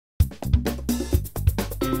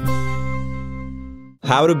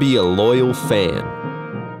How to be a loyal fan.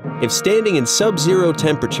 If standing in sub-zero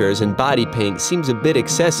temperatures and body paint seems a bit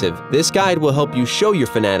excessive, this guide will help you show your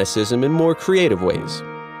fanaticism in more creative ways.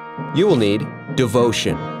 You will need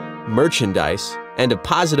devotion, merchandise, and a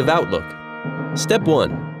positive outlook. Step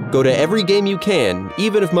 1. Go to every game you can,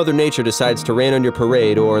 even if Mother Nature decides to rain on your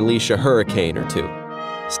parade or unleash a hurricane or two.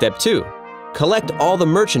 Step 2. Collect all the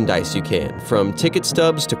merchandise you can, from ticket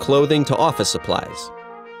stubs to clothing to office supplies.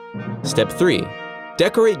 Step 3.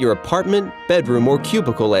 Decorate your apartment, bedroom, or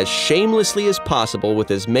cubicle as shamelessly as possible with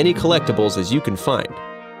as many collectibles as you can find.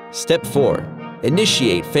 Step 4.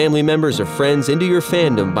 Initiate family members or friends into your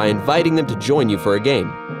fandom by inviting them to join you for a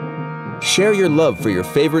game. Share your love for your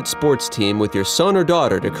favorite sports team with your son or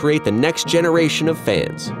daughter to create the next generation of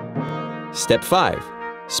fans. Step 5.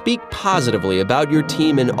 Speak positively about your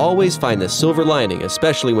team and always find the silver lining,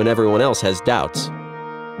 especially when everyone else has doubts.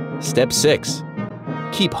 Step 6.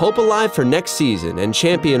 Keep hope alive for next season and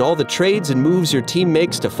champion all the trades and moves your team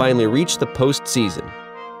makes to finally reach the postseason.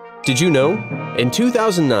 Did you know? In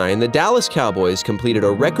 2009, the Dallas Cowboys completed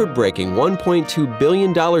a record-breaking $1.2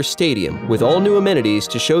 billion stadium with all new amenities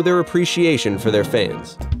to show their appreciation for their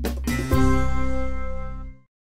fans.